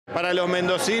Para los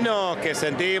mendocinos que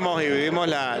sentimos y vivimos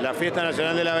la Fiesta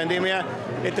Nacional de la Vendimia,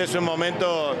 este es un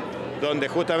momento donde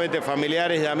justamente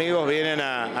familiares y amigos vienen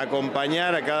a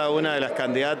acompañar a cada una de las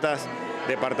candidatas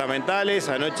departamentales.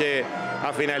 Anoche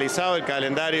ha finalizado el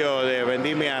calendario de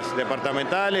vendimias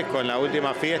departamentales con la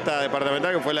última fiesta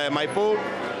departamental, que fue la de Maipú.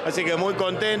 Así que muy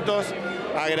contentos,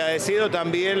 agradecido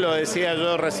también, lo decía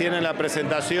yo recién en la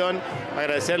presentación,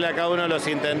 agradecerle a cada uno de los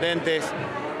intendentes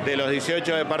de los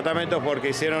 18 departamentos porque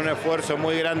hicieron un esfuerzo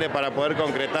muy grande para poder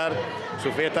concretar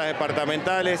sus fiestas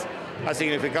departamentales. Ha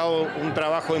significado un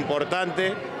trabajo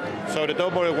importante, sobre todo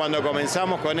porque cuando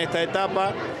comenzamos con esta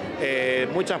etapa,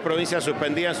 muchas provincias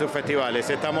suspendían sus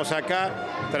festivales. Estamos acá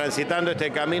transitando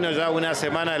este camino ya una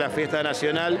semana de la fiesta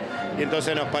nacional y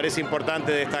entonces nos parece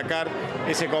importante destacar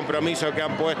ese compromiso que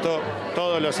han puesto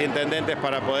todos los intendentes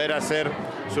para poder hacer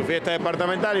su fiesta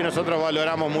departamental y nosotros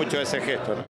valoramos mucho ese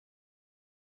gesto, ¿no?